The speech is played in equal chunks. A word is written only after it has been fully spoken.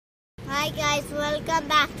Hi guys, welcome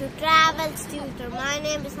back to Travel Tutor. My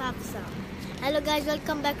name is Hafsa. Hello guys,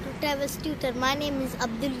 welcome back to Travel Tutor. My name is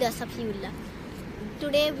Abdullah.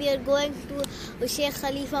 Today we are going to Sheikh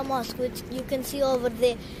Khalifa Mosque, which you can see over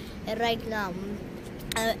there right now.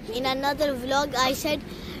 In another vlog, I said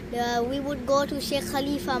we would go to Sheikh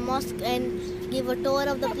Khalifa Mosque and give a tour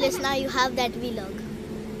of the place. Now you have that vlog.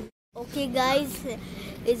 Okay guys,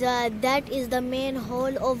 that is the main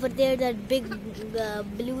hall over there, that big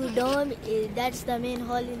blue dome. That's the main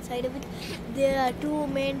hall inside of it. There are two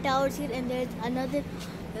main towers here and there's another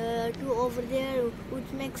two over there,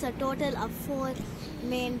 which makes a total of 4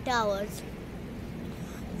 main towers.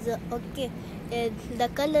 The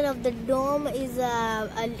color of the dome is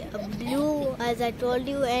blue, as I told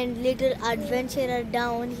you, and little adventurer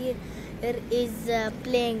down here is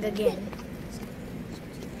playing again.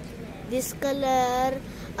 This color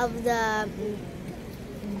of the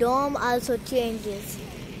dome also changes.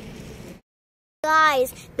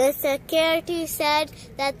 Guys, the security said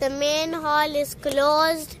that the main hall is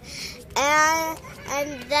closed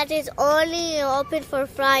and that is only open for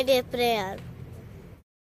Friday prayer.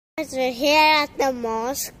 We're here at the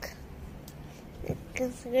mosque.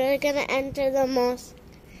 We're gonna enter the mosque.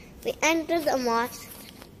 We enter the mosque.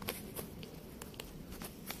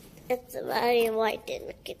 It's very white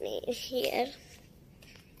and clean here.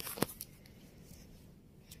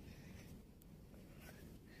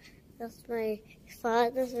 That's my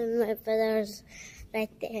father's and my brother's right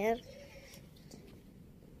there.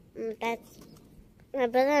 That's my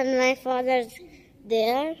brother and my father's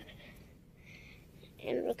there.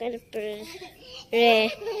 And we're gonna pray.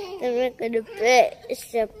 Then we're gonna pray.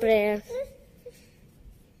 It's a prayer.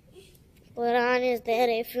 Quran is there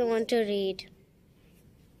if you want to read.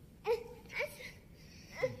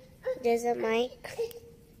 There's a mic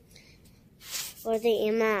for the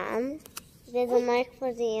Imam. There's a mic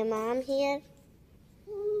for the Imam here.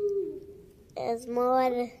 There's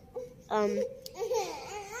more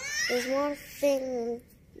things.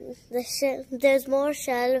 There's more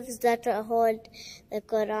shelves that hold the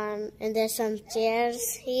Quran, and there's some chairs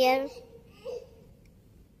here.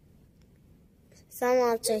 Some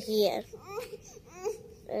also here.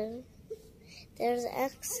 There's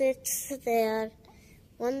exits there.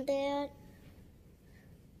 One there,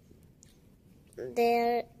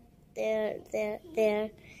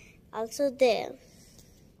 also there.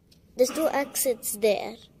 There's 2 exits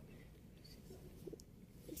there.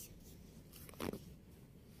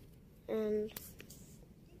 And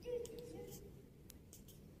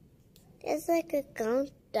there's like a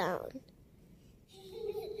countdown.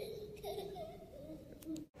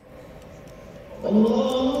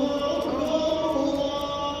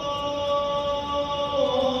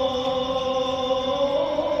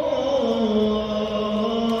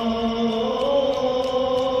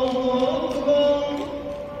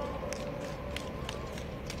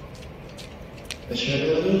 أشهد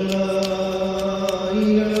أن لا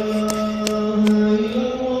إله إلا الله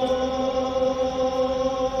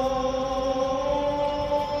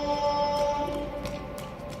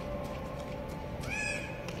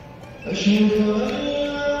أشهد أن لا إله إلا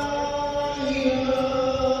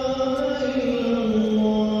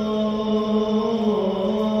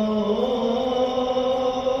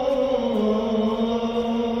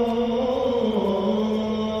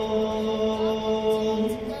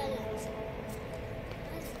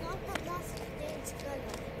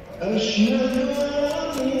أشهد أن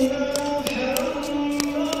محمدًا رسول الله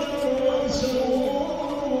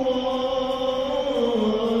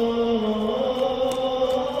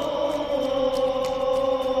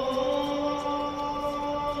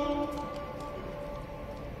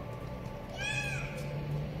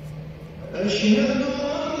أشهد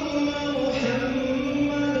أن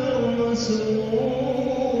محمدًا رسول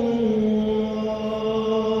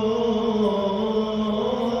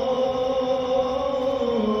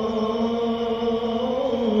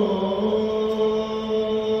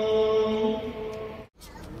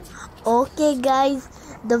Okay guys,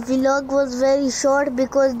 the vlog was very short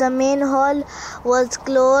because the main hall was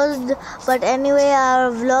closed, but anyway our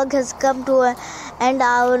vlog has come to an end.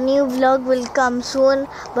 Our new vlog will come soon,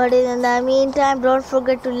 but in the meantime don't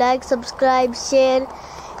forget to like, subscribe, share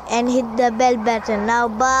and hit the bell button. Now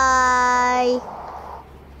bye.